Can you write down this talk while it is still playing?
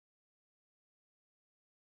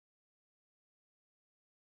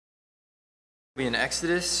Be in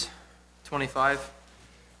Exodus 25,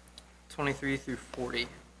 23 through 40.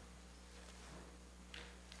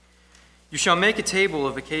 You shall make a table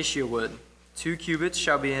of acacia wood. 2 cubits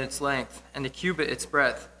shall be in its length, and a cubit its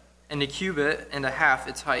breadth, and a cubit and a half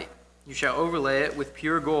its height. You shall overlay it with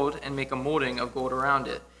pure gold, and make a molding of gold around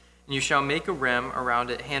it. And you shall make a rim around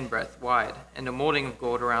it handbreadth wide, and a molding of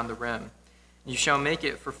gold around the rim. And you shall make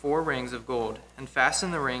it for 4 rings of gold, and fasten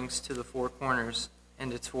the rings to the 4 corners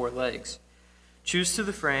and its 4 legs. Choose to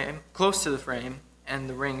the frame, close to the frame, and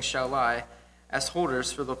the rings shall lie as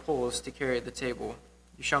holders for the poles to carry the table.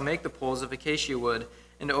 You shall make the poles of acacia wood,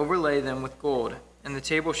 and overlay them with gold, and the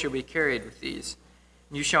table shall be carried with these.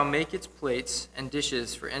 And you shall make its plates and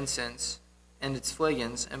dishes for incense, and its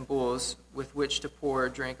flagons and bowls with which to pour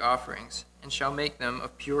drink offerings, and shall make them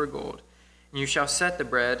of pure gold. And you shall set the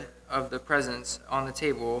bread of the presence on the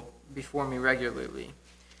table before me regularly.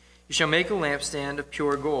 You shall make a lampstand of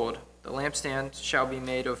pure gold. The lampstand shall be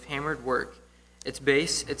made of hammered work. Its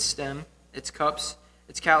base, its stem, its cups,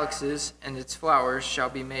 its calyxes, and its flowers shall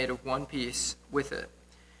be made of one piece with it.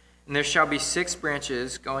 And there shall be 6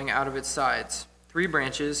 branches going out of its sides, 3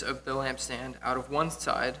 branches of the lampstand out of one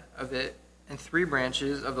side of it, and 3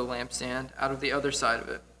 branches of the lampstand out of the other side of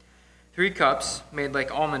it. 3 cups made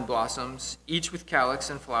like almond blossoms, each with calyx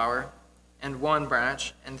and flower, and 1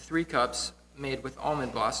 branch, and 3 cups made with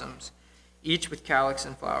almond blossoms, each with calyx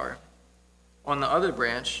and flower. On the other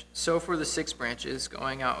branch, so for the 6 branches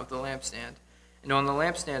going out of the lampstand. And on the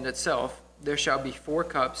lampstand itself there shall be 4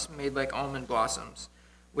 cups made like almond blossoms,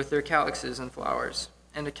 with their calyxes and flowers,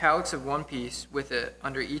 and a calyx of one piece with it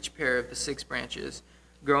under each pair of the 6 branches,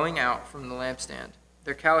 growing out from the lampstand.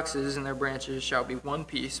 Their calyxes and their branches shall be one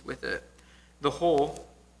piece with it, the whole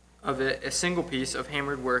of it a single piece of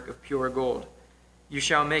hammered work of pure gold. You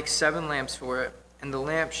shall make 7 lamps for it, and the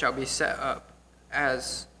lamp shall be set up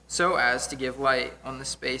so as to give light on the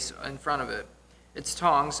space in front of it. Its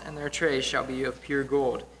tongs and their trays shall be of pure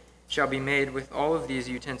gold, shall be made with all of these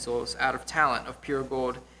utensils out of talent of pure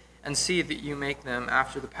gold, and see that you make them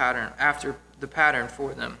after the pattern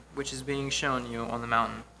for them, which is being shown you on the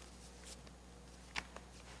mountain.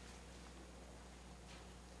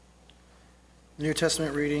 New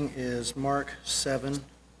Testament reading is Mark 7,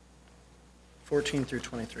 14 through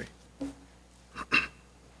 23.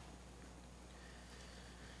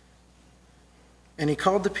 And he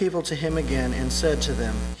called the people to him again and said to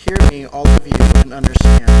them, Hear me, all of you, and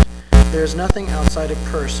understand. There is nothing outside a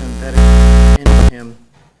person that is in him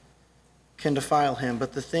can defile him,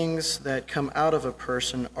 but the things that come out of a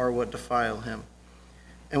person are what defile him.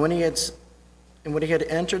 And when he had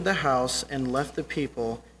entered the house and left the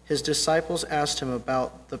people, his disciples asked him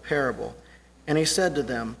about the parable. And he said to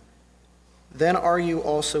them, Then are you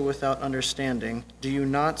also without understanding? Do you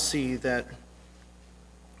not see that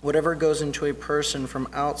whatever goes into a person from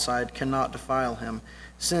outside cannot defile him,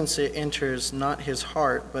 since it enters not his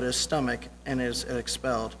heart but his stomach and is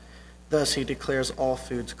expelled? Thus he declares all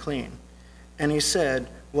foods clean. And he said,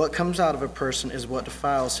 What comes out of a person is what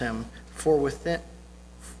defiles him, for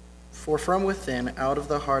from within, out of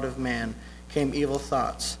the heart of man, came evil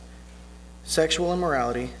thoughts, sexual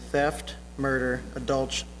immorality, theft, murder,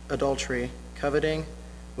 adultery, coveting,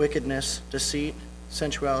 wickedness, deceit,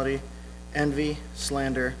 sensuality, envy,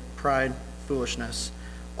 slander, pride, foolishness.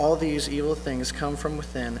 All these evil things come from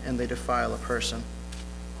within, and they defile a person.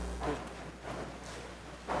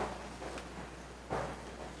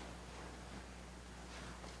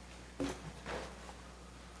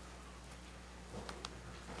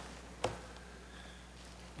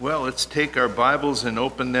 Well, let's take our Bibles and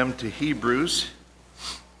open them to Hebrews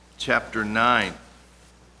chapter 9.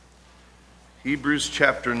 Hebrews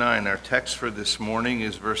chapter 9. Our text for this morning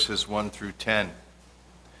is verses 1 through 10.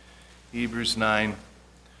 Hebrews 9,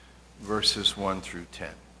 verses 1 through 10.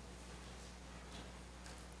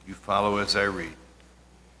 You follow as I read.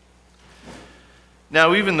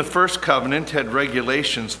 Now, even the first covenant had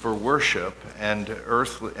regulations for worship and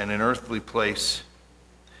an earthly place.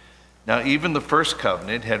 Now, even the first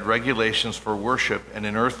covenant had regulations for worship and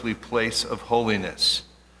an earthly place of holiness.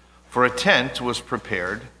 For a tent was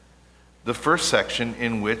prepared, the first section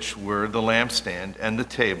in which were the lampstand and the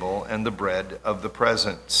table and the bread of the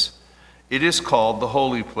presence. It is called the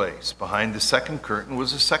holy place. Behind the second curtain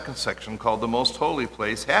was a second section called the most holy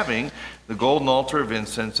place, having the golden altar of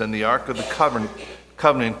incense and the ark of the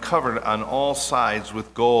covenant covered on all sides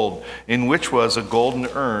with gold, in which was a golden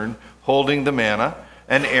urn holding the manna,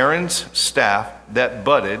 and Aaron's staff that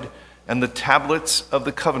budded, and the tablets of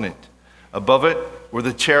the covenant. Above it were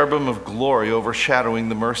the cherubim of glory overshadowing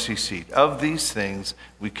the mercy seat. Of these things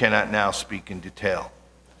we cannot now speak in detail.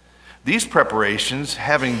 These preparations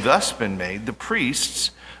having thus been made, the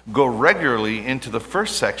priests go regularly into the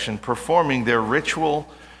first section performing their ritual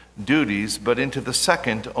duties, but into the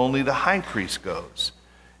second only the high priest goes,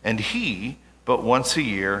 and he but once a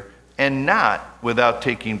year, and not without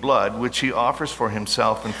taking blood, which he offers for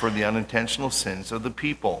himself and for the unintentional sins of the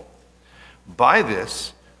people. By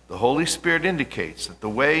this, the Holy Spirit indicates that the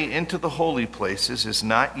way into the holy places is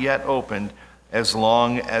not yet opened as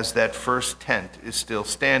long as that first tent is still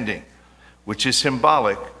standing, which is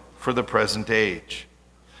symbolic for the present age.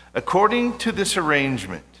 According to this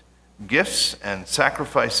arrangement, gifts and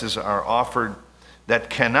sacrifices are offered that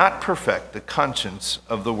cannot perfect the conscience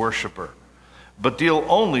of the worshiper, but deal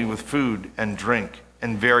only with food and drink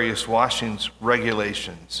and various washings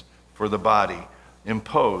regulations for the body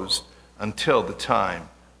imposed until the time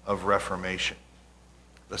of Reformation.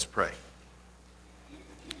 Let's pray.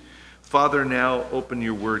 Father, now open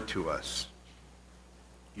your word to us.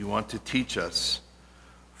 You want to teach us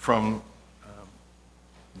from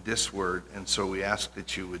this word, and so we ask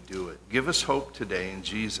that you would do it. Give us hope today in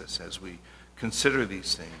Jesus as we consider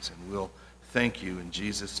these things, and we'll thank you in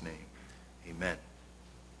Jesus' name. Amen.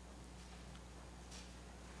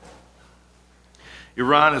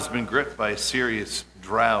 Iran has been gripped by a serious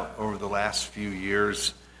drought over the last few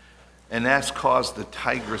years, and that's caused the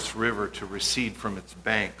Tigris River to recede from its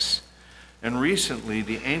banks. And recently,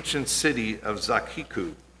 the ancient city of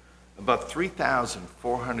Zakiku, about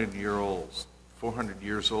 3,400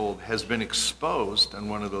 years old, has been exposed on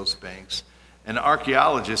one of those banks, and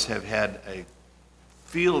archaeologists have had a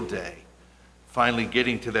field day finally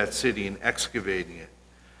getting to that city and excavating it.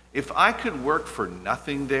 If I could work for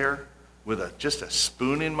nothing there with just a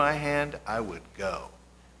spoon in my hand, I would go.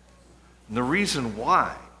 And the reason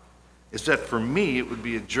why is that for me it would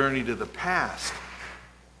be a journey to the past,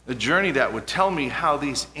 a journey that would tell me how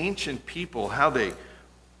these ancient people, how they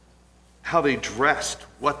dressed,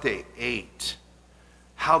 what they ate,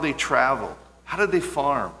 how they traveled, how did they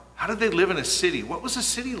farm, how did they live in a city, what was a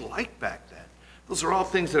city like back then. Those are all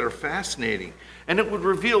things that are fascinating. And it would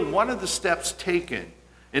reveal one of the steps taken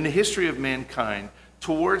in the history of mankind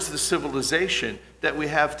towards the civilization that we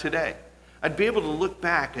have today. I'd be able to look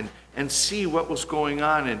back and see what was going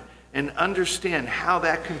on and understand how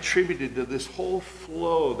that contributed to this whole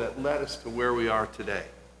flow that led us to where we are today.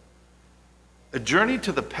 A journey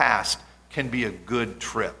to the past can be a good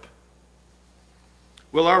trip.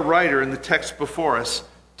 Well, our writer in the text before us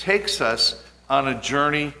takes us on a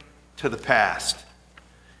journey to the past.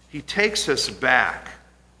 He takes us back.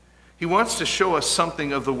 He wants to show us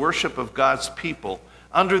something of the worship of God's people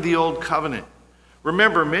under the old covenant.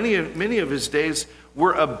 Remember, many of his days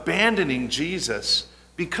were abandoning Jesus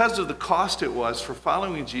because of the cost it was for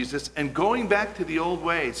following Jesus and going back to the old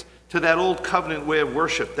ways, to that old covenant way of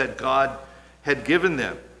worship that God had given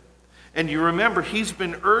them. And you remember, he's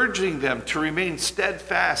been urging them to remain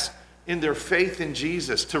steadfast in their faith in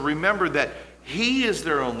Jesus, to remember that he is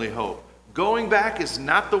their only hope. Going back is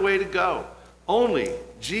not the way to go. Only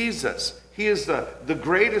Jesus. He is the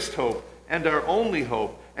greatest hope and our only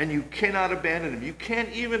hope, and you cannot abandon him. You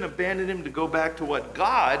can't even abandon him to go back to what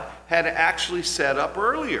God had actually set up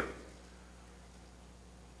earlier.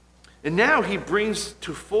 And now he brings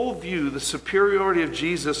to full view the superiority of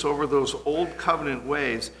Jesus over those old covenant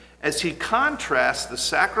ways as he contrasts the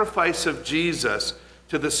sacrifice of Jesus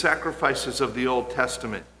to the sacrifices of the Old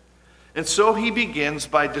Testament. And so he begins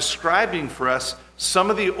by describing for us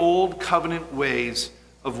some of the old covenant ways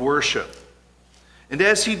of worship. And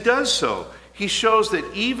as he does so, he shows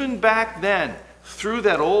that even back then, through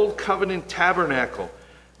that old covenant tabernacle,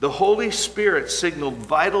 the Holy Spirit signaled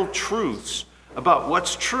vital truths about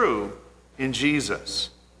what's true in Jesus.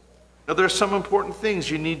 Now, there are some important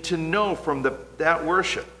things you need to know from that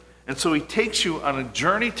worship. And so he takes you on a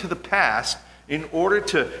journey to the past in order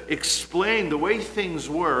to explain the way things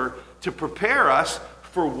were to prepare us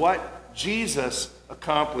for what Jesus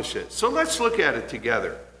accomplishes. So let's look at it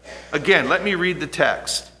together. Again, let me read the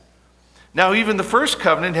text. Now, even the first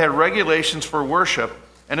covenant had regulations for worship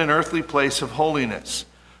and an earthly place of holiness.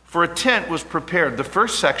 For a tent was prepared, the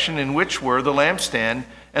first section in which were the lampstand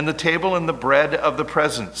and the table and the bread of the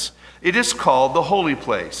presence. It is called the holy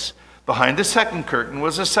place. Behind the second curtain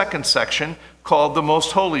was a second section called the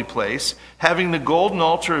most holy place, having the golden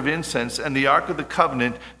altar of incense and the ark of the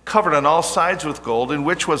covenant covered on all sides with gold, in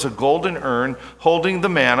which was a golden urn holding the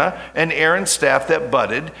manna and Aaron's staff that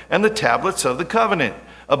budded and the tablets of the covenant.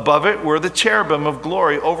 Above it were the cherubim of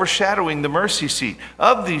glory overshadowing the mercy seat.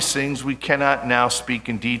 Of these things we cannot now speak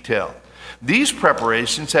in detail. These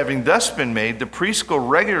preparations having thus been made, the priests go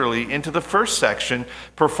regularly into the first section,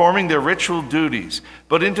 performing their ritual duties.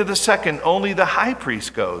 But into the second, only the high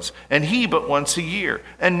priest goes, and he but once a year,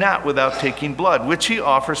 and not without taking blood, which he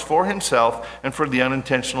offers for himself and for the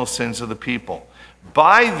unintentional sins of the people.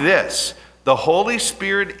 By this, the Holy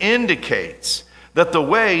Spirit indicates that the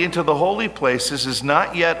way into the holy places is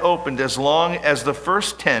not yet opened as long as the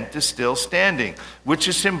first tent is still standing, which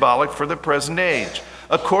is symbolic for the present age.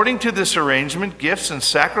 According to this arrangement, gifts and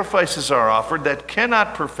sacrifices are offered that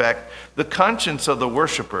cannot perfect the conscience of the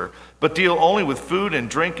worshiper, but deal only with food and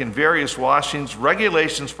drink and various washings,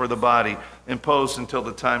 regulations for the body imposed until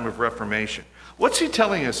the time of Reformation. What's he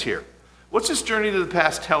telling us here? What's this journey to the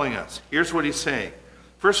past telling us? Here's what he's saying.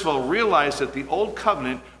 First of all, realize that the Old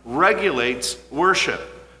Covenant regulates worship.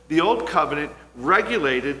 The Old Covenant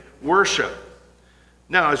regulated worship.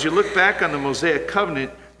 Now, as you look back on the Mosaic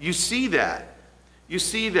Covenant, you see that. You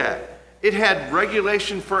see that. It had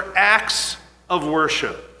regulation for acts of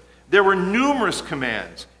worship. There were numerous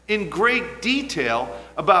commands in great detail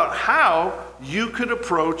about how you could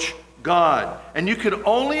approach God. And you could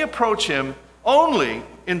only approach him only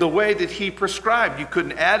in the way that he prescribed. You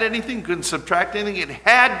couldn't add anything, couldn't subtract anything. It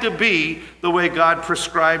had to be the way God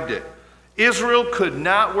prescribed it. Israel could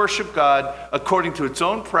not worship God according to its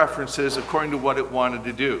own preferences, according to what it wanted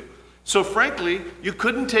to do. So frankly, you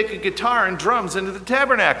couldn't take a guitar and drums into the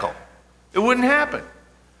tabernacle. It wouldn't happen.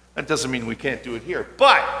 That doesn't mean we can't do it here.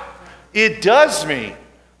 But it does mean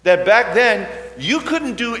that back then, you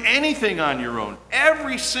couldn't do anything on your own.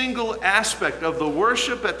 Every single aspect of the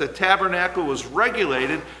worship at the tabernacle was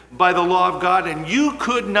regulated by the law of God, and you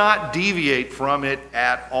could not deviate from it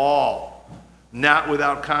at all, not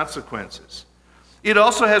without consequences. It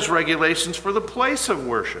also has regulations for the place of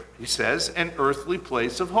worship. He says, an earthly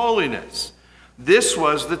place of holiness. This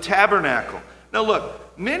was the tabernacle. Now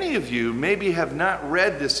look, many of you maybe have not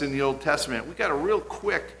read this in the Old Testament. We got a real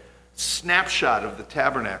quick snapshot of the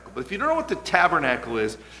tabernacle. But if you don't know what the tabernacle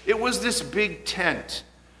is, it was this big tent.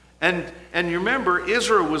 And you remember,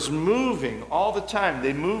 Israel was moving all the time.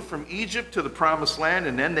 They moved from Egypt to the Promised Land,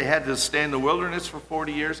 and then they had to stay in the wilderness for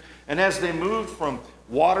 40 years. And as they moved from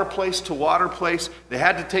water place to water place, they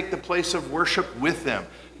had to take the place of worship with them.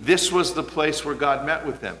 This was the place where God met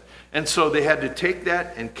with them. And so they had to take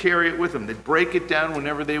that and carry it with them. They'd break it down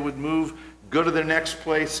whenever they would move, go to their next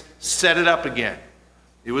place, set it up again.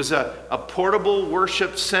 It was a portable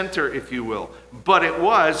worship center, if you will. But it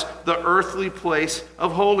was the earthly place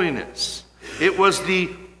of holiness. It was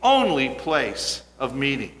the only place of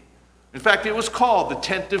meeting. In fact, it was called the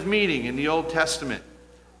tent of meeting in the Old Testament.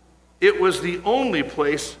 It was the only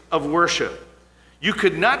place of worship. You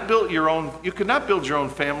could not build your own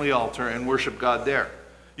family altar and worship God there.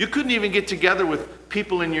 You couldn't even get together with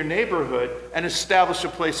people in your neighborhood and establish a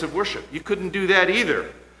place of worship. You couldn't do that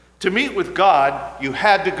either. To meet with God, you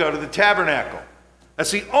had to go to the tabernacle.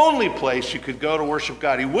 That's the only place you could go to worship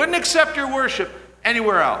God. He wouldn't accept your worship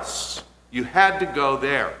anywhere else. You had to go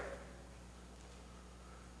there.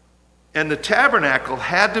 And the tabernacle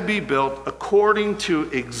had to be built according to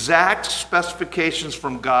exact specifications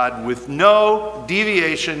from God with no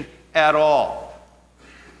deviation at all.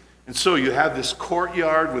 And so you have this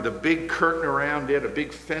courtyard with a big curtain around it, a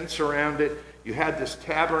big fence around it. You had this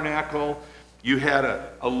tabernacle. You had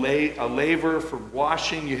a laver for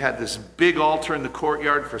washing. You had this big altar in the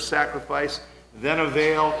courtyard for sacrifice. Then a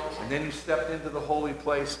veil. And then you stepped into the holy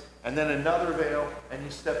place. And then another veil. And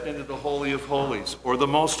you stepped into the Holy of Holies, or the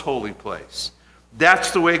most holy place.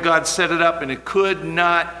 That's the way God set it up. And you could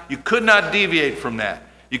not deviate from that.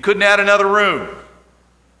 You couldn't add another room.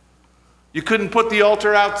 You couldn't put the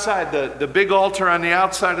altar outside, the big altar on the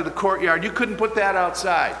outside of the courtyard. You couldn't put that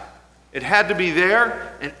outside. It had to be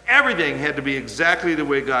there, and everything had to be exactly the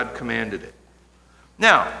way God commanded it.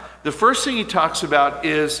 Now, the first thing he talks about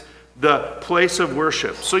is the place of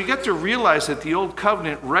worship. So you get to realize that the Old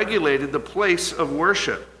Covenant regulated the place of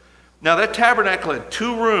worship. Now, that tabernacle had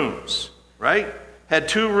 2 rooms, right? Had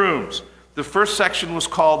 2 rooms. The first section was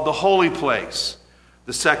called the holy place.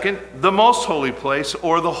 The second, the most holy place,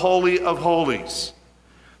 or the Holy of Holies.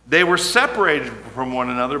 They were separated from one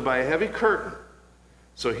another by a heavy curtain.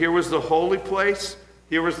 So here was the holy place,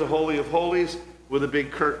 here was the Holy of Holies with a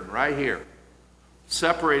big curtain right here,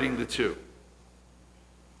 separating the two.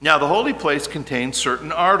 Now the holy place contains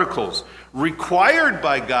certain articles required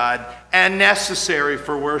by God and necessary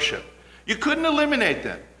for worship. You couldn't eliminate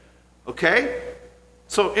them, okay?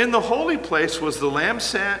 So in the holy place was the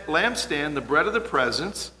lampstand, the bread of the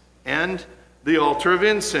presence, and the altar of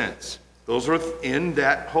incense. Those were in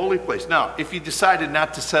that holy place. Now, if you decided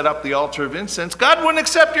not to set up the altar of incense, God wouldn't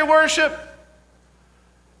accept your worship.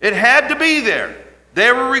 It had to be there.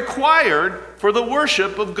 They were required for the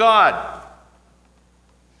worship of God.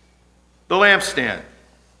 The lampstand.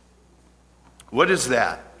 What is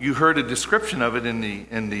that? You heard a description of it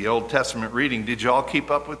in the Old Testament reading. Did you all keep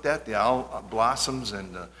up with that? The blossoms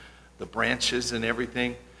and the branches and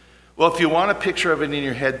everything? Well, if you want a picture of it in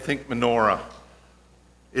your head, think menorah.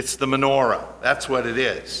 It's the menorah. That's what it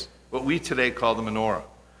is. What we today call the menorah.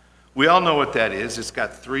 We all know what that is. It's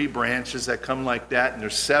got 3 branches that come like that, and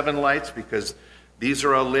there's 7 lights because these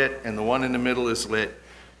are all lit, and the one in the middle is lit.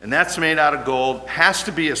 And that's made out of gold. Has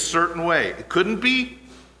to be a certain way. It couldn't be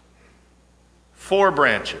 4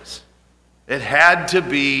 branches. It had to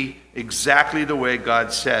be exactly the way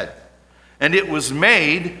God said. And it was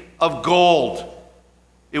made of gold.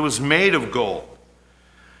 It was made of gold.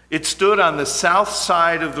 It stood on the south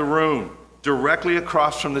side of the room, directly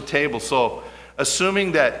across from the table. So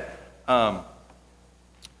assuming that the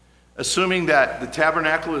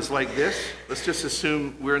tabernacle is like this, let's just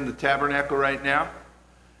assume we're in the tabernacle right now.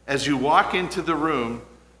 As you walk into the room,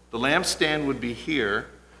 the lampstand would be here,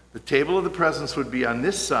 the table of the presence would be on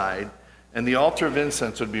this side, and the altar of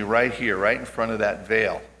incense would be right here, right in front of that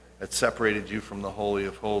veil that separated you from the Holy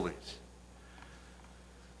of Holies.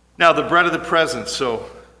 Now, the bread of the presence. So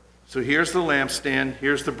here's the lampstand,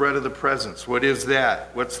 here's the bread of the presence. What is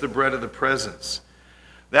that? What's the bread of the presence?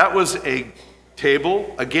 That was a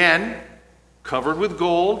table, again, covered with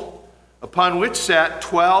gold, upon which sat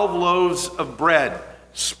 12 loaves of bread,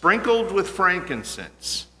 sprinkled with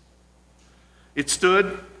frankincense. It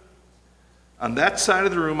stood on that side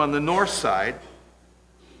of the room, on the north side,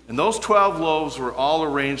 and those 12 loaves were all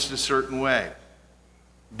arranged a certain way.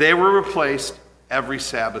 They were replaced every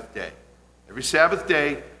Sabbath day. Every Sabbath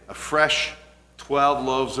day, a fresh 12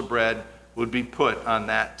 loaves of bread would be put on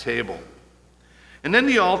that table. And then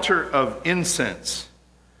the altar of incense.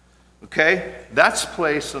 Okay, that's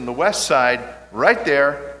placed on the west side, right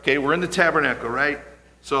there. Okay, we're in the tabernacle, right?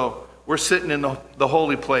 So we're sitting in the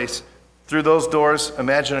holy place. Through those doors,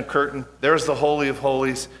 imagine a curtain. There's the Holy of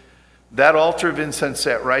Holies. That altar of incense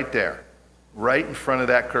sat right there, right in front of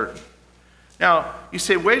that curtain. Now, you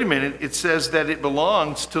say, wait a minute, it says that it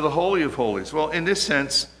belongs to the Holy of Holies. Well, in this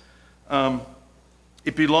sense,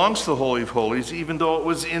 it belongs to the Holy of Holies, even though it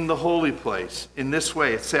was in the holy place. In this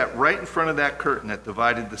way, it sat right in front of that curtain that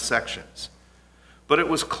divided the sections. But it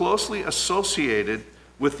was closely associated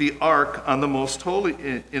with the ark on the most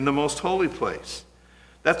holy, in the most holy place.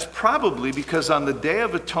 That's probably because on the Day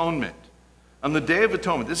of Atonement,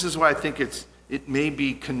 this is why I think it may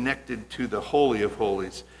be connected to the Holy of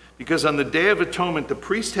Holies, because on the Day of Atonement, the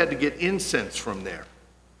priest had to get incense from there,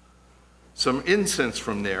 some incense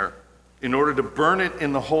from there, in order to burn it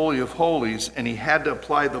in the Holy of Holies, and he had to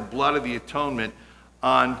apply the blood of the atonement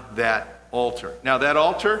on that altar. Now, that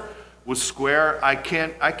altar was square. I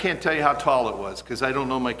can't tell you how tall it was, because I don't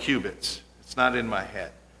know my cubits. It's not in my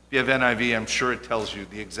head. If you have NIV, I'm sure it tells you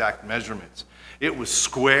the exact measurements. It was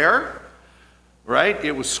square, right?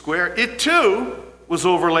 It was square. It, too, was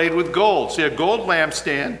overlaid with gold. So you have a gold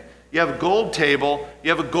lampstand, you have a gold table,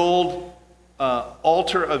 you have a gold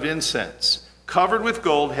altar of incense. Covered with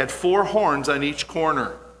gold, had 4 horns on each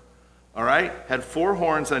corner. All right? Had 4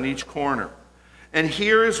 horns on each corner. And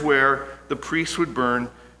here is where the priest would burn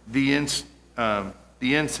the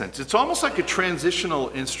incense. It's almost like a transitional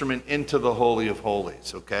instrument into the Holy of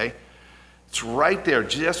Holies, okay? It's right there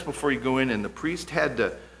just before you go in, and the priest had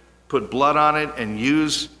to put blood on it and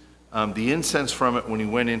use the incense from it when he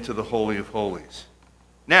went into the Holy of Holies.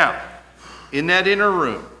 Now, in that inner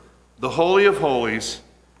room, the Holy of Holies,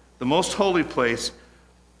 the most holy place,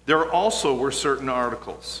 there also were certain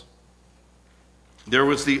articles. There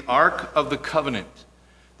was the Ark of the Covenant.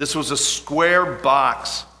 This was a square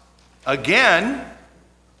box, again,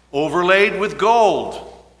 overlaid with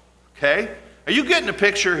gold. Okay? Are you getting a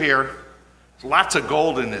picture here? There's lots of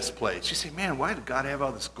gold in this place. You say, man, why did God have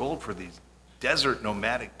all this gold for these desert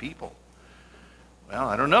nomadic people? Well,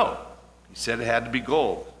 I don't know. He said it had to be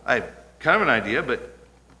gold. I have kind of an idea, but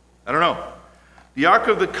I don't know. The Ark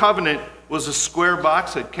of the Covenant was a square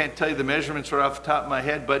box. I can't tell you the measurements right off the top of my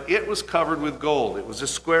head, but it was covered with gold. It was a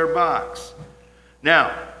square box.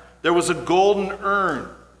 Now, there was a golden urn,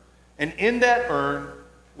 and in that urn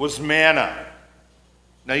was manna.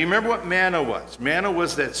 Now, you remember what manna was? Manna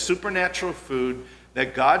was that supernatural food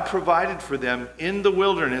that God provided for them in the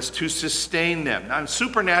wilderness to sustain them. Now,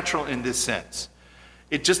 supernatural in this sense.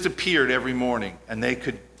 It just appeared every morning, and they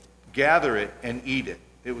could gather it and eat it.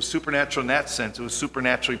 It was supernatural in that sense. It was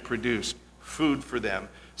supernaturally produced food for them,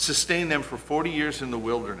 sustained them for 40 years in the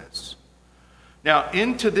wilderness. Now,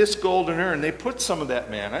 into this golden urn, they put some of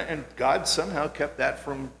that manna, and God somehow kept that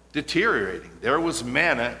from deteriorating. There was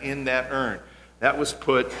manna in that urn. That was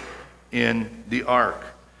put in the ark.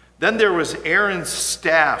 Then there was Aaron's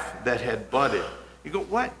staff that had budded. You go,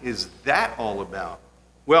 what is that all about?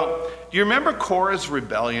 Well, do you remember Korah's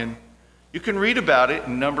rebellion? You can read about it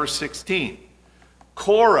in Numbers 16.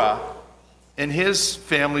 Korah and his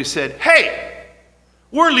family said, hey,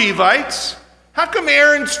 we're Levites. How come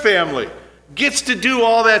Aaron's family gets to do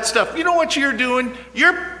all that stuff? You know what you're doing?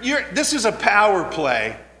 This is a power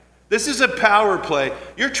play. This is a power play.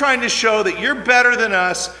 You're trying to show that you're better than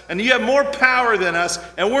us and you have more power than us,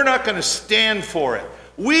 and we're not going to stand for it.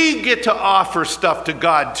 We get to offer stuff to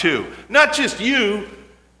God too. Not just you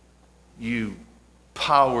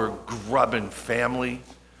power-grubbing family,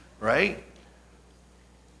 right?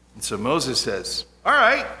 And so Moses says, all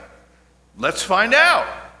right, let's find out.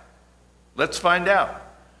 Let's find out.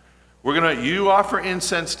 You offer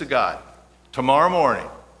incense to God. Tomorrow morning,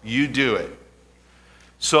 you do it.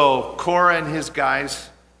 So Korah and his guys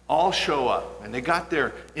all show up, and they got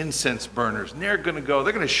their incense burners, and they're going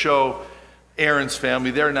to show Aaron's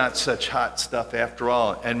family they're not such hot stuff after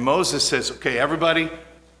all. And Moses says, okay, everybody,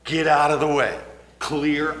 get out of the way.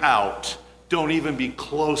 Clear out. Don't even be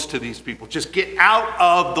close to these people. Just get out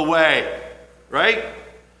of the way, right?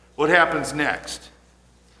 What happens next?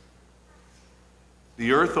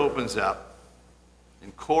 The earth opens up,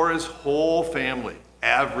 and Korah's whole family,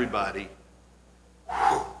 everybody,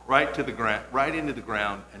 right into the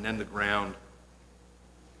ground, and then the ground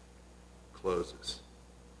closes.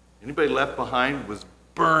 Anybody left behind was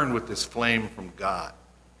burned with this flame from God.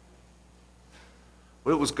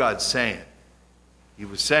 What was God saying? He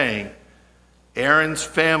was saying, Aaron's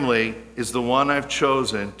family is the one I've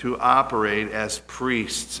chosen to operate as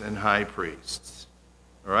priests and high priests.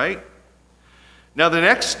 All right? Now the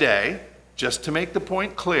next day, just to make the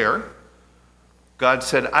point clear, God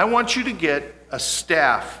said, I want you to get a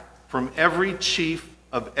staff from every chief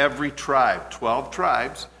of every tribe, 12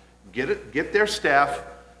 tribes, get their staff,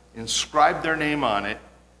 inscribe their name on it,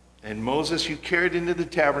 and Moses, you carry it into the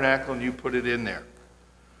tabernacle and you put it in there.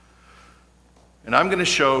 And I'm going to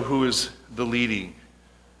show who are the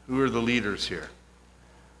leaders here.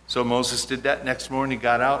 So Moses did that. Next morning he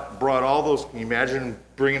got out, brought all those, can you imagine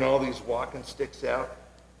bringing all these walking sticks out?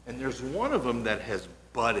 And there's one of them that has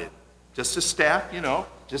budded. Just a staff,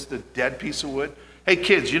 just a dead piece of wood. Hey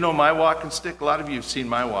kids, you know my walking stick? A lot of you have seen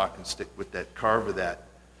my walking stick with that carve of that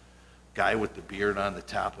guy with the beard on the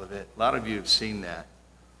top of it. A lot of you have seen that.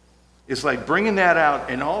 It's like bringing that out,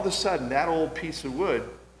 and all of a sudden that old piece of wood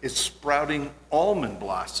is sprouting almond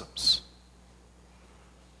blossoms.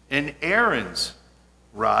 And Aaron's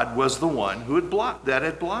rod was the one that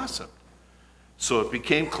had blossomed. So it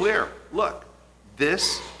became clear, look,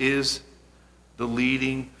 this is the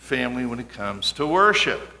leading family when it comes to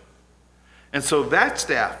worship. And so that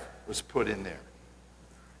staff was put in there.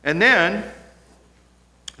 And then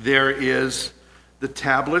there is the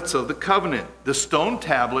tablets of the covenant, the stone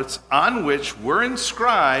tablets on which were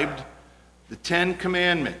inscribed the 10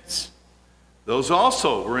 Commandments. Those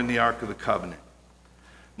also were in the Ark of the Covenant.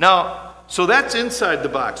 Now, so that's inside the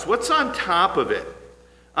box. What's on top of it?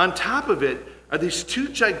 On top of it are these two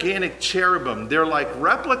gigantic cherubim. They're like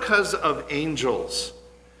replicas of angels.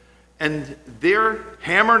 And they're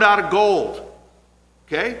hammered out of gold.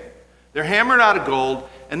 Okay? They're hammered out of gold,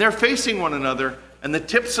 and they're facing one another, and the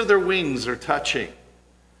tips of their wings are touching.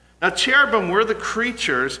 Now, cherubim were the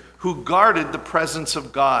creatures who guarded the presence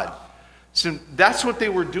of God. So that's what they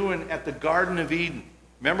were doing at the Garden of Eden.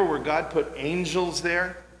 Remember where God put angels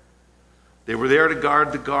there? They were there to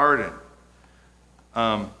guard the garden.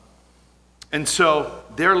 And so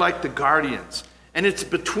they're like the guardians. And it's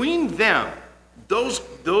between them, those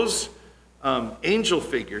angel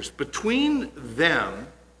figures, between them,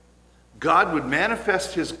 God would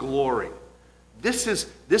manifest his glory.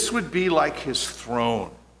 This would be like his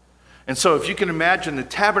throne. And so if you can imagine, the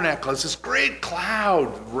tabernacle has this great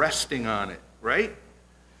cloud resting on it, right?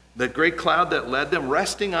 The great cloud that led them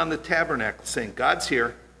resting on the tabernacle, saying, God's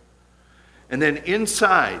here. And then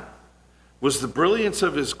inside was the brilliance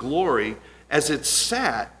of his glory as it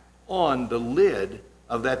sat on the lid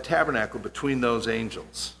of that tabernacle between those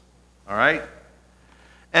angels. All right?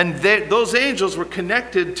 And those angels were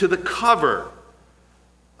connected to the cover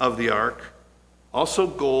of the ark, also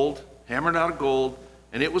gold, hammered out of gold,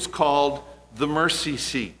 and it was called the mercy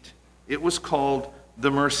seat. It was called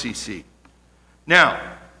the mercy seat.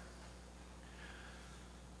 Now,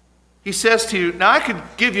 he says to you, now I could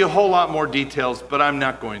give you a whole lot more details, but I'm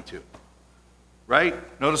not going to. Right?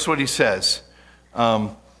 Notice what he says.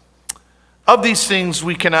 Of these things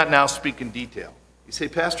we cannot now speak in detail. You say,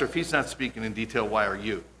 Pastor, if he's not speaking in detail, why are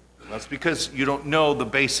you? That's because you don't know the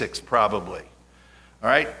basics, probably. All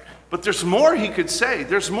right? But there's more he could say.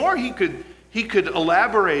 There's more he could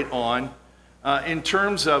elaborate on in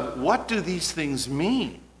terms of what do these things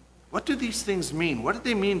mean? What do these things mean? What did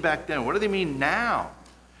they mean back then? What do they mean now?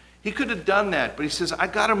 He could have done that, but he says, I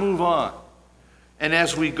got to move on. And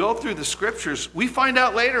as we go through the scriptures, we find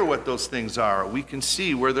out later what those things are. We can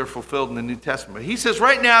see where they're fulfilled in the New Testament. But he says,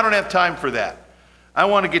 right now I don't have time for that. I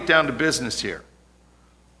want to get down to business here.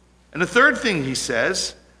 And the third thing he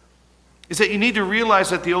says is that you need to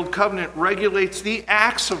realize that the Old Covenant regulates the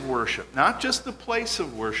acts of worship, not just the place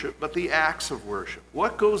of worship, but the acts of worship.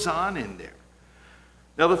 What goes on in there?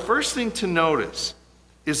 Now, the first thing to notice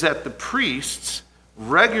is that the priests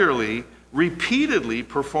regularly, repeatedly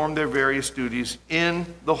perform their various duties in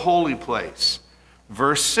the holy place.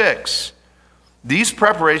 Verse 6, these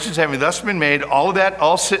preparations having thus been made, all of that,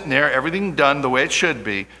 all sitting there, everything done the way it should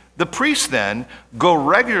be, the priests then go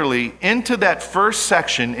regularly into that first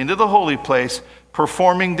section, into the holy place,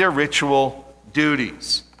 performing their ritual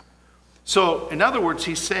duties. So, in other words,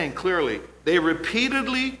 he's saying clearly, they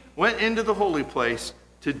repeatedly went into the holy place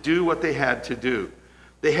to do what they had to do.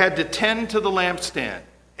 They had to tend to the lampstand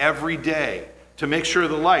every day to make sure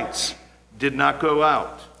the lights did not go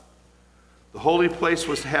out. The holy place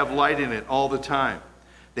was to have light in it all the time.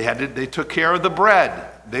 They took care of the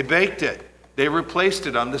bread. They baked it. They replaced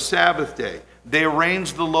it on the Sabbath day. They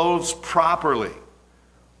arranged the loaves properly.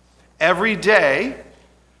 Every day,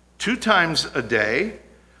 2 times a day,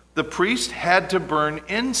 the priest had to burn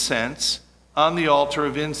incense on the altar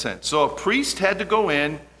of incense. So a priest had to go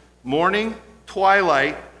in morning,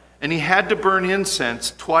 twilight, and he had to burn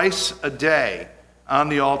incense twice a day on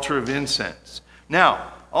the altar of incense.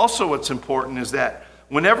 Now, also what's important is that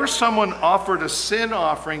whenever someone offered a sin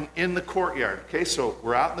offering in the courtyard, okay, so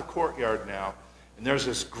we're out in the courtyard now, and there's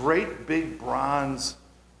this great big bronze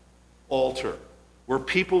altar where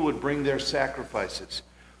people would bring their sacrifices.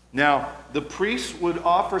 Now, the priests would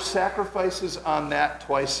offer sacrifices on that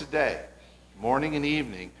twice a day, morning and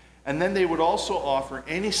evening. And then they would also offer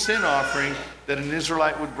any sin offering that an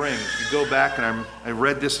Israelite would bring. If you go back, and I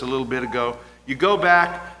read this a little bit ago, you go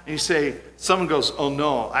back and you say, someone goes, oh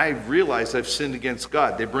no, I realize I've sinned against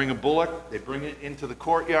God. They bring a bullock, they bring it into the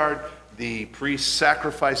courtyard, the priest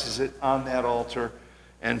sacrifices it on that altar,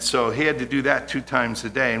 and so he had to do that 2 times a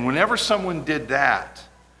day. And whenever someone did that,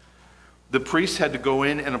 the priest had to go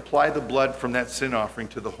in and apply the blood from that sin offering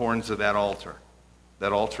to the horns of that altar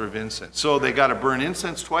of incense. So they got to burn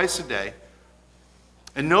incense twice a day.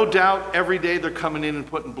 And no doubt every day they're coming in and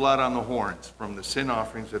putting blood on the horns from the sin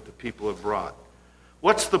offerings that the people have brought.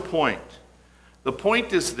 What's the point? The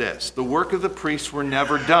point is this: the work of the priests were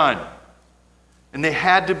never done. And they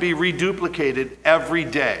had to be reduplicated every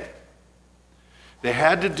day. They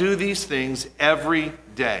had to do these things every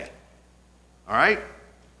day. All right?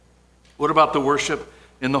 What about the worship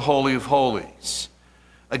in the Holy of Holies?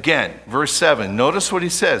 Again, verse 7, notice what he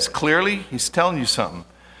says. Clearly, he's telling you something.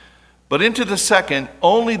 But into the second,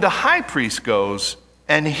 only the high priest goes,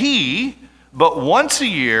 and he, but once a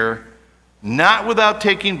year, not without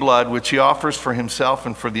taking blood, which he offers for himself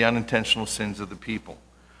and for the unintentional sins of the people.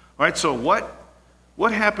 All right, so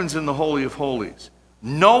what happens in the Holy of Holies?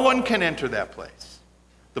 No one can enter that place.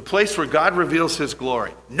 The place where God reveals his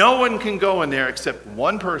glory. No one can go in there except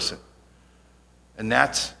one person, and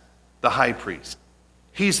that's the high priest.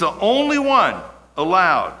 He's the only one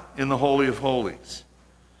allowed in the Holy of Holies.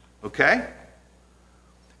 Okay?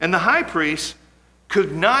 And the high priest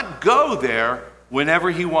could not go there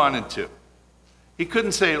whenever he wanted to. He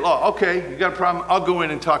couldn't say, oh, okay, you got a problem, I'll go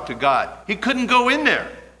in and talk to God. He couldn't go in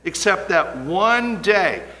there except that one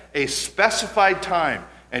day, a specified time.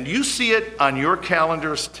 And you see it on your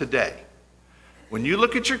calendars today. When you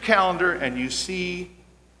look at your calendar and you see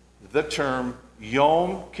the term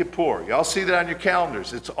Yom Kippur. Y'all see that on your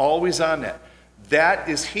calendars. It's always on that. That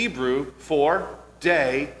is Hebrew for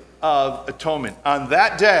Day of Atonement. On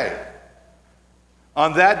that day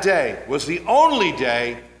was the only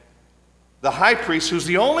day the high priest, who's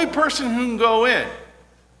the only person who can go in,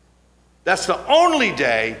 that's the only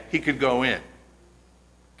day he could go in.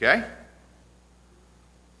 Okay?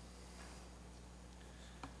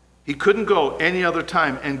 He couldn't go any other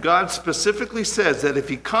time. And God specifically says that if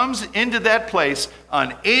he comes into that place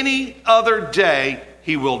on any other day,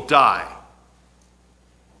 he will die.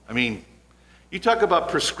 I mean, you talk about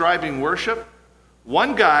prescribing worship.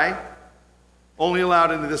 One guy only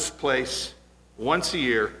allowed into this place once a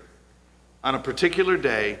year on a particular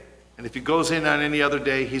day, and if he goes in on any other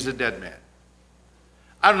day, he's a dead man.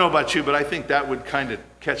 I don't know about you, but I think that would kind of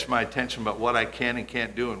catch my attention about what I can and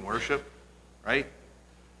can't do in worship, right?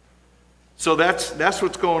 So that's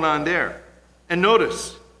what's going on there. And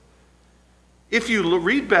notice, if you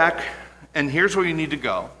read back, and here's where you need to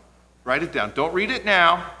go. Write it down. Don't read it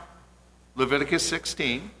now. Leviticus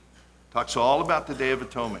 16 talks all about the Day of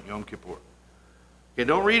Atonement, Yom Kippur. Okay,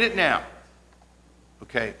 don't read it now.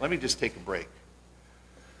 Okay, let me just take a break.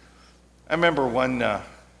 I remember one, and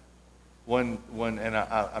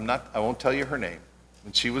I won't tell you her name.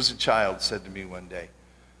 When she was a child, said to me one day,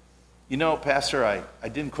 "You know, Pastor, I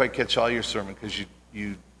didn't quite catch all your sermon because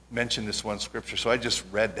you mentioned this one scripture, so I just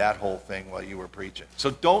read that whole thing while you were preaching. So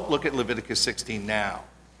don't look at Leviticus 16 now.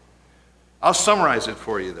 I'll summarize it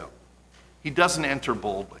for you, though. He doesn't enter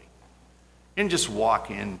boldly. He didn't just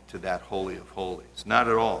walk into that Holy of Holies. Not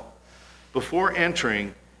at all. Before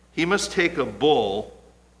entering, he must take a bull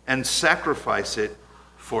and sacrifice it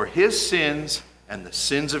for his sins and the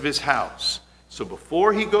sins of his house." So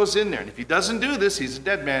before he goes in there, and if he doesn't do this, he's a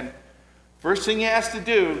dead man. First thing he has to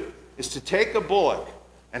do is to take a bullock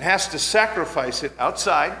and has to sacrifice it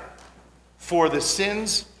outside for the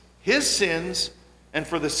sins, his sins, and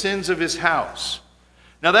for the sins of his house.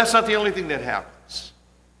 Now that's not the only thing that happens.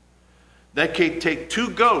 They take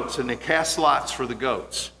 2 goats and they cast lots for the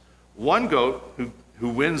goats. One goat who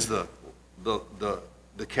wins the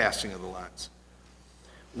casting of the lots.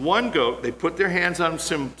 One goat, they put their hands on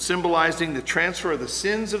him, symbolizing the transfer of the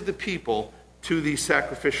sins of the people to these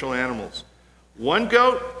sacrificial animals. One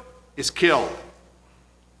goat is killed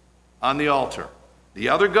on the altar. The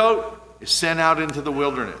other goat is sent out into the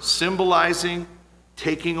wilderness, symbolizing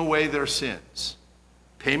taking away their sins.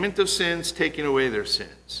 Payment of sins, taking away their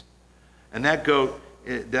sins. And that goat,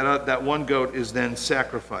 that one goat is then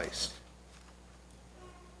sacrificed.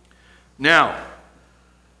 Now,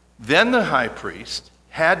 then the high priest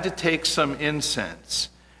had to take some incense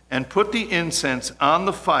and put the incense on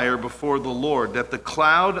the fire before the Lord, that the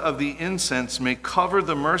cloud of the incense may cover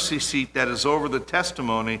the mercy seat that is over the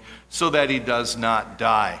testimony, so that he does not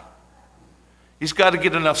die. He's got to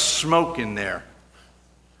get enough smoke in there,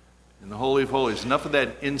 in the Holy of Holies, enough of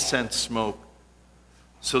that incense smoke,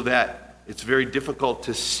 so that it's very difficult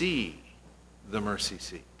to see the mercy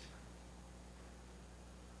seat.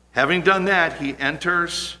 Having done that, he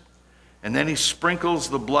enters, and then he sprinkles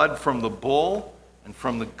the blood from the bull and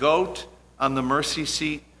from the goat on the mercy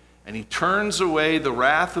seat, and he turns away the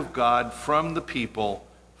wrath of God from the people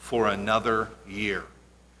for another year.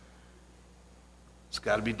 It's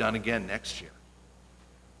got to be done again next year.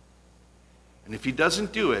 And if he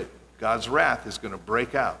doesn't do it, God's wrath is going to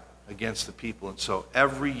break out against the people. And so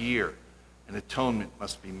every year, an atonement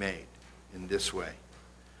must be made in this way.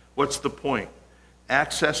 What's the point?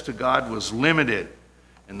 Access to God was limited,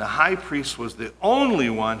 and the high priest was the only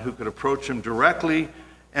one who could approach him directly,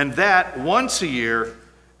 and that once a year,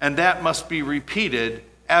 and that must be repeated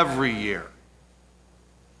every year.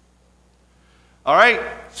 All right,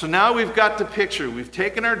 so now we've got the picture. We've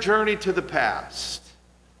taken our journey to the past.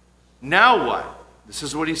 Now what? This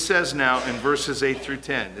is what he says now in verses 8 through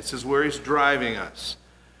 10. This is where he's driving us.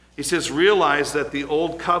 He says, realize that the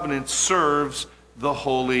old covenant serves the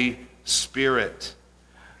Holy Spirit.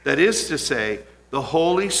 That is to say, the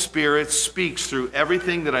Holy Spirit speaks through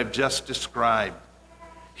everything that I've just described.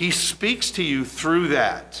 He speaks to you through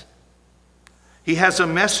that. He has a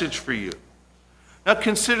message for you. Now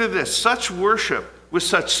consider this. Such worship with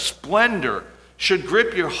such splendor should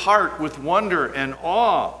grip your heart with wonder and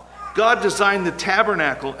awe. God designed the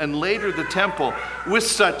tabernacle and later the temple with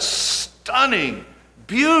such stunning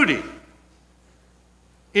beauty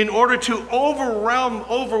in order to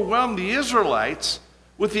overwhelm the Israelites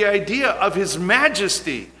with the idea of his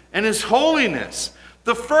majesty and his holiness.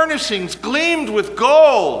 The furnishings gleamed with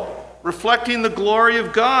gold, reflecting the glory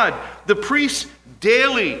of God. The priests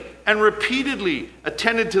daily and repeatedly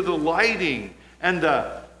attended to the lighting and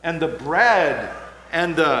the bread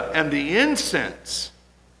and the incense.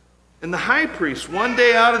 And the high priest, one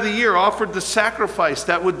day out of the year, offered the sacrifice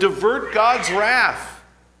that would divert God's wrath.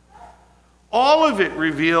 All of it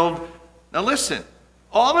revealed, now listen,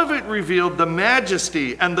 all of it revealed the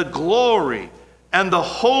majesty and the glory and the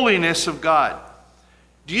holiness of God.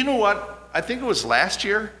 Do you know what? I think it was last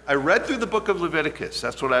year, I read through the book of Leviticus.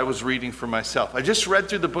 That's what I was reading for myself. I just read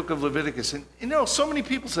through the book of Leviticus. And you know, so many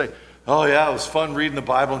people say, oh yeah, it was fun reading the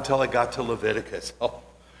Bible until I got to Leviticus. Oh.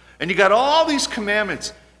 And you got all these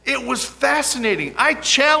commandments. It was fascinating. I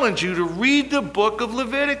challenge you to read the book of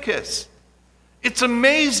Leviticus. It's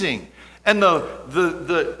amazing. And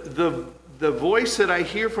the voice that I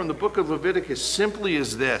hear from the book of Leviticus simply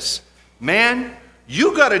is this: man,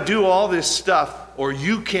 you got to do all this stuff or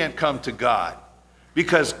you can't come to God,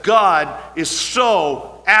 because God is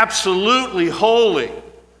so absolutely holy.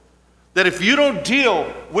 that if you don't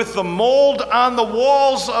deal with the mold on the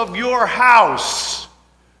walls of your house,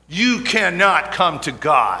 you cannot come to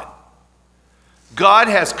God. God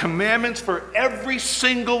has commandments for every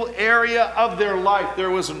single area of their life.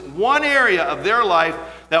 There wasn't one area of their life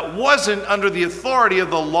that wasn't under the authority of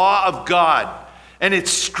the law of God. And it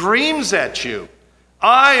screams at you,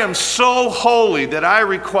 I am so holy that I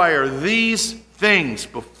require these things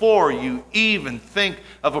before you even think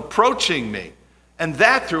of approaching me. And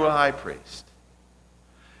that through a high priest.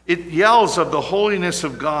 It yells of the holiness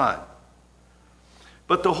of God.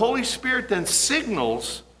 But the Holy Spirit then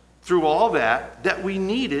signals through all that we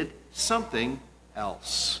needed something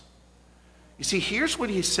else. You see, here's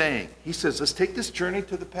what he's saying. He says, let's take this journey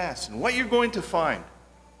to the past. And what you're going to find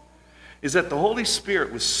is that the Holy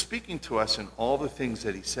Spirit was speaking to us in all the things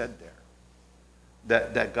that he said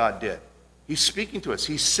there, that God did. He's speaking to us.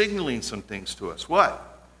 He's signaling some things to us. What?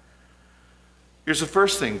 Here's the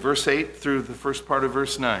first thing, verse 8 through the first part of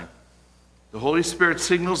verse 9. The Holy Spirit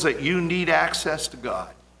signals that you need access to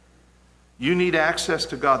God. You need access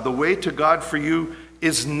to God. The way to God for you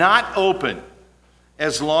is not open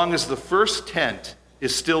as long as the first tent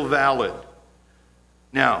is still valid.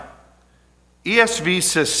 Now, ESV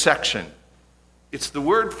says section. It's the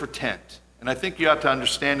word for tent. And I think you ought to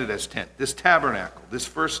understand it as tent. This tabernacle, this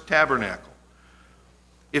first tabernacle.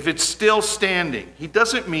 If it's still standing, he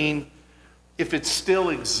doesn't mean if it still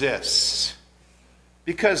exists.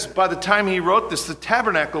 Because by the time he wrote this, the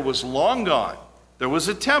tabernacle was long gone. There was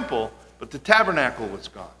a temple, but the tabernacle was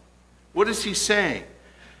gone. What is he saying?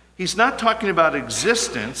 He's not talking about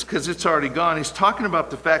existence because it's already gone. He's talking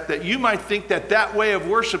about the fact that you might think that that way of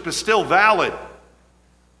worship is still valid.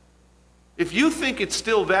 If you think it's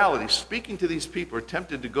still valid, he's speaking to these people who are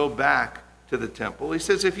tempted to go back to the temple. He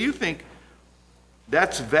says, if you think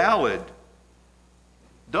that's valid,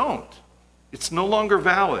 don't. It's no longer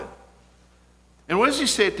valid. And what does he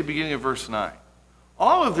say at the beginning of verse 9?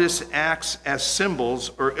 All of this acts as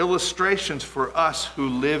symbols or illustrations for us who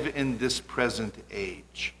live in this present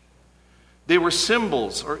age. They were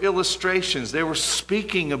symbols or illustrations. They were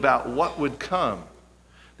speaking about what would come.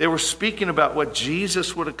 They were speaking about what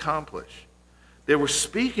Jesus would accomplish. They were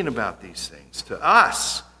speaking about these things to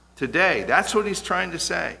us today. That's what he's trying to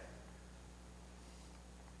say.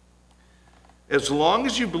 As long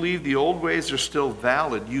as you believe the old ways are still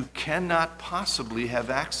valid, you cannot possibly have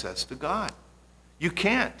access to God. You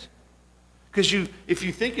can't. Because if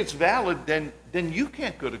you think it's valid, then you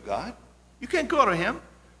can't go to God. You can't go to him.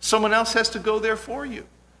 Someone else has to go there for you.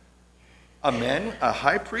 A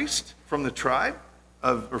high priest from the tribe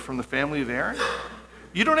or from the family of Aaron.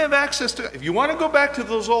 You don't have access to God. If you want to go back to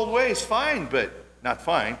those old ways, fine, but not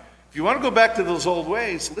fine. If you want to go back to those old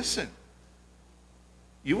ways, listen.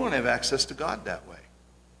 You won't have access to God that way.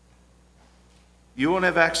 You won't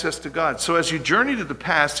have access to God. So as you journey to the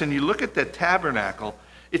past and you look at that tabernacle,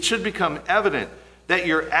 it should become evident that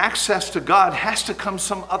your access to God has to come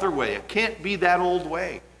some other way. It can't be that old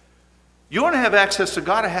way. You want to have access to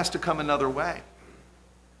God, it has to come another way.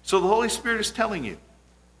 So the Holy Spirit is telling you,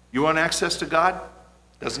 you want access to God?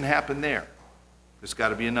 Doesn't happen there. There's got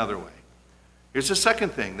to be another way. Here's the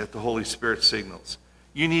second thing that the Holy Spirit signals.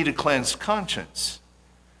 You need a cleansed conscience.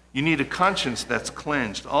 You need a conscience that's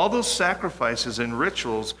cleansed. All those sacrifices and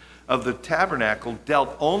rituals of the tabernacle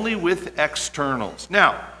dealt only with externals.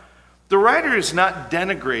 Now, the writer is not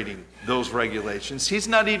denigrating those regulations. He's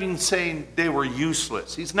not even saying they were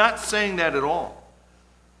useless. He's not saying that at all.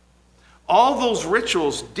 All those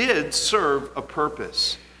rituals did serve a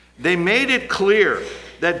purpose. They made it clear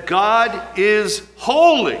that God is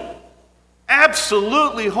holy,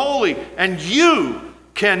 absolutely holy, and you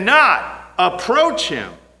cannot approach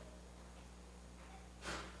him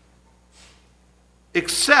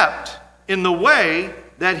except in the way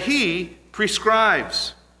that he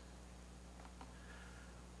prescribes.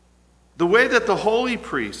 The way that the holy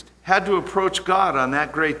priest had to approach God on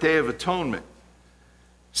that great day of atonement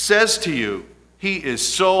says to you, he is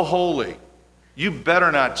so holy. You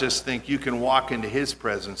better not just think you can walk into his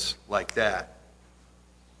presence like that.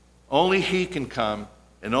 Only he can come,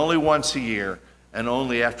 and only once a year, and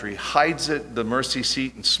only after he hides it, the mercy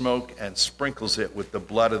seat in smoke, and sprinkles it with the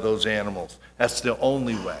blood of those animals. That's the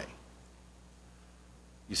only way.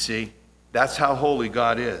 You see, that's how holy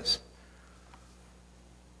God is.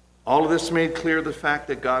 All of this made clear the fact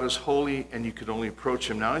that God is holy, and you could only approach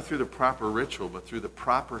him not only through the proper ritual, but through the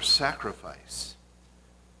proper sacrifice.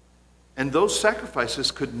 And those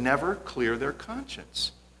sacrifices could never clear their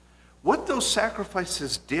conscience. What those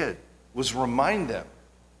sacrifices did was remind them,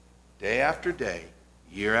 day after day,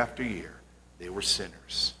 year after year, they were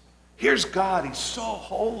sinners. Here's God. He's so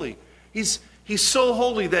holy. He's He's so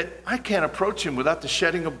holy that I can't approach him without the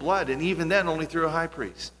shedding of blood, and even then only through a high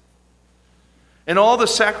priest. And all the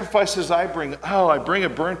sacrifices I bring, I bring a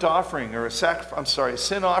burnt offering or a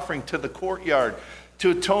sin offering to the courtyard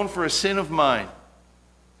to atone for a sin of mine.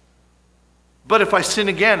 But if I sin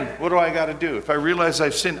again, what do I got to do? If I realize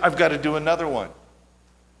I've sinned, I've got to do another one.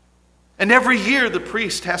 And every year the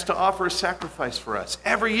priest has to offer a sacrifice for us.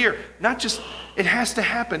 Every year. Not just, it has to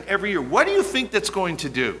happen every year. What do you think that's going to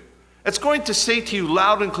do? It's going to say to you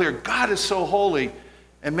loud and clear, God is so holy,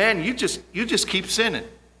 and man, you just keep sinning.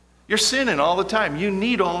 You're sinning all the time. You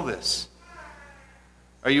need all this.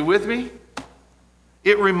 Are you with me?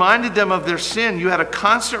 It reminded them of their sin. You had a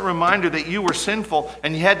constant reminder that you were sinful,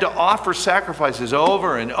 and you had to offer sacrifices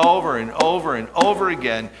over and over and over and over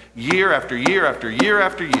again, year after year after year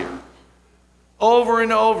after year. Over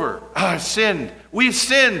and over. I've sinned. We've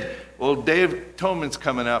sinned. Well, Day of Atonement's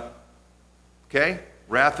coming up. Okay?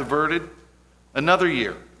 Wrath averted. Another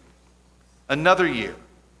year. Another year.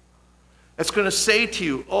 It's going to say to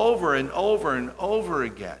you over and over and over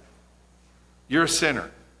again, you're a sinner,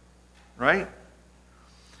 right?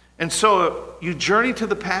 And so you journey to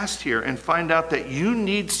the past here and find out that you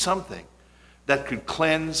need something that could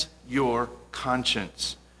cleanse your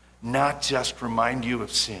conscience, not just remind you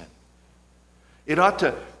of sin. It ought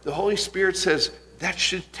to, the Holy Spirit says, that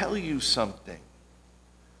should tell you something.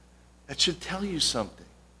 That should tell you something.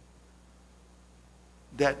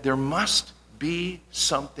 That there must be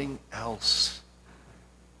something else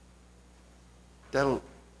that'll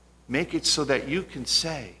make it so that you can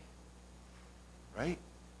say, right?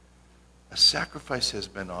 A sacrifice has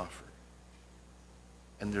been offered,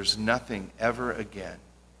 and there's nothing ever again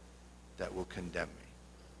that will condemn me.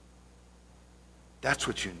 That's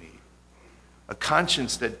what you need. A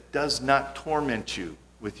conscience that does not torment you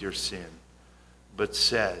with your sin, but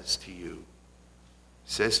says to you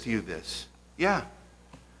this, yeah,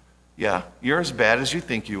 you're as bad as you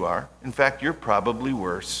think you are. In fact, you're probably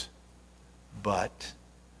worse. But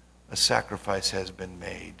a sacrifice has been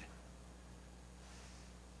made,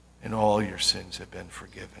 and all your sins have been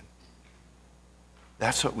forgiven.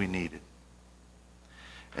 That's what we needed.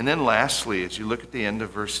 And then lastly, as you look at the end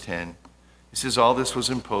of verse 10, he says, all this was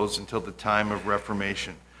imposed until the time of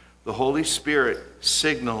Reformation. The Holy Spirit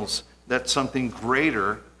signals that something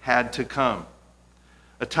greater had to come.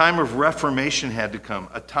 A time of reformation had to come,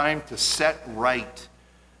 a time to set right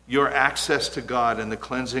your access to God and the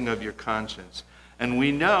cleansing of your conscience. And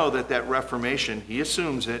we know that reformation, he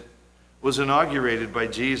assumes it, was inaugurated by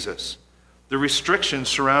Jesus. The restrictions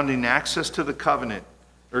surrounding access to the covenant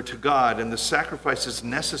or to God and the sacrifices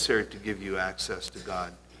necessary to give you access to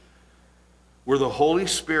God were the Holy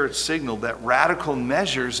Spirit's signal that radical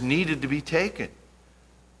measures needed to be taken.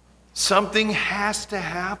 Something has to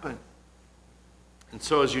happen. And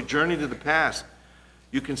so as you journey to the past,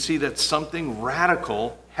 you can see that something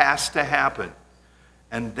radical has to happen.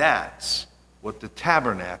 And that's what the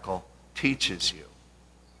tabernacle teaches you.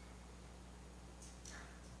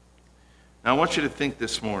 Now I want you to think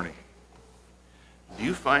this morning. Do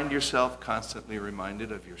you find yourself constantly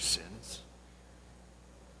reminded of your sins?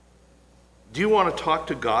 Do you want to talk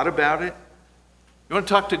to God about it? You want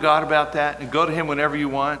to talk to God about that and go to him whenever you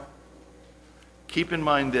want? Keep in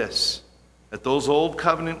mind this, that those old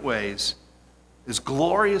covenant ways, as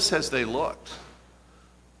glorious as they looked,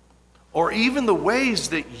 or even the ways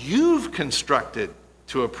that you've constructed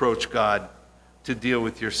to approach God to deal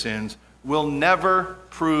with your sins, will never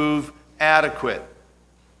prove adequate.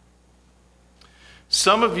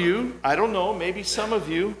 Some of you, I don't know, maybe some of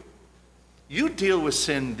you, you deal with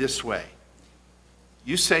sin this way.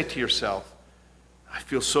 You say to yourself, I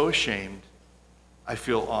feel so ashamed, I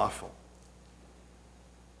feel awful.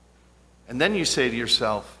 And then you say to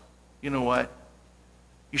yourself, you know what?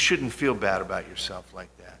 You shouldn't feel bad about yourself like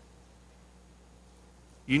that.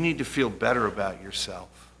 You need to feel better about yourself.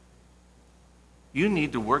 You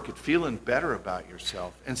need to work at feeling better about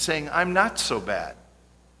yourself and saying, I'm not so bad.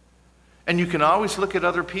 And you can always look at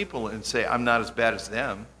other people and say, I'm not as bad as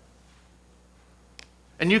them.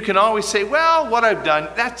 And you can always say, well, what I've done,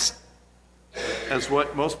 that's, as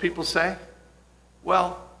what most people say.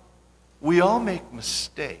 Well, we all make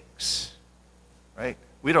mistakes, right?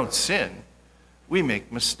 We don't sin. We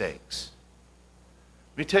make mistakes.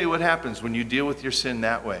 Let me tell you what happens when you deal with your sin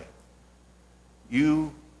that way.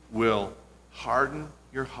 You will harden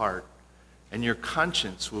your heart, and your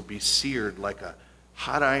conscience will be seared like a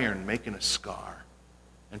hot iron making a scar.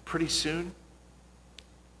 And pretty soon,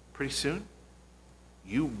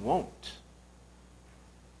 you won't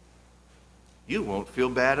feel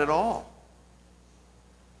bad at all.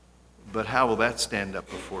 But how will that stand up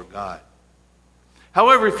before God?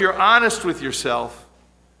 However, if you're honest with yourself,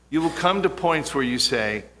 you will come to points where you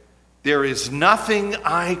say, there is nothing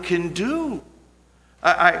I can do.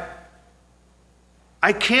 I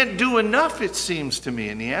can't do enough, it seems to me.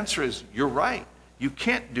 And the answer is, you're right. You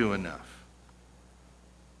can't do enough.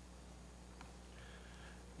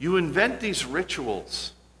 You invent these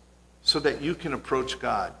rituals so that you can approach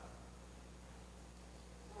God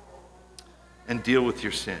and deal with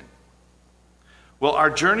your sin. Well, our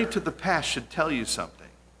journey to the past should tell you something.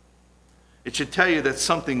 It should tell you that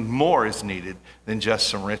something more is needed than just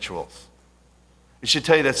some rituals. It should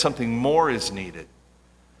tell you that something more is needed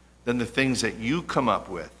than the things that you come up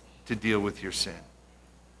with to deal with your sin.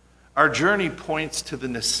 Our journey points to the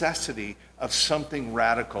necessity of something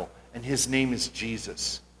radical, and his name is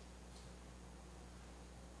Jesus.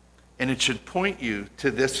 And it should point you to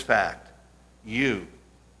this fact: you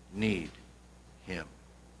need him.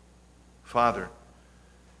 Father,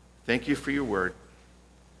 thank you for your word.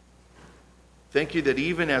 Thank you that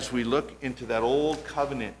even as we look into that old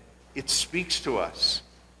covenant, it speaks to us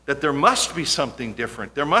that there must be something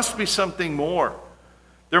different. There must be something more.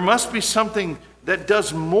 There must be something that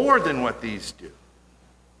does more than what these do.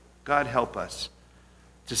 God, help us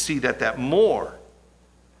to see that that more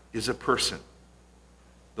is a person,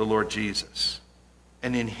 the Lord Jesus.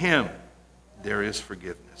 And in him there is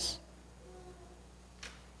forgiveness.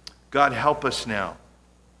 God, help us now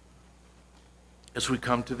as we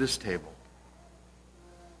come to this table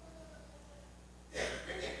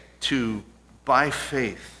to, by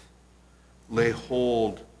faith, lay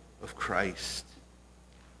hold of Christ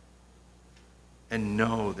and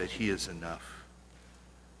know that he is enough,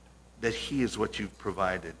 that he is what you've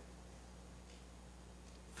provided.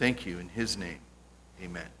 Thank you in his name.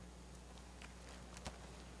 Amen.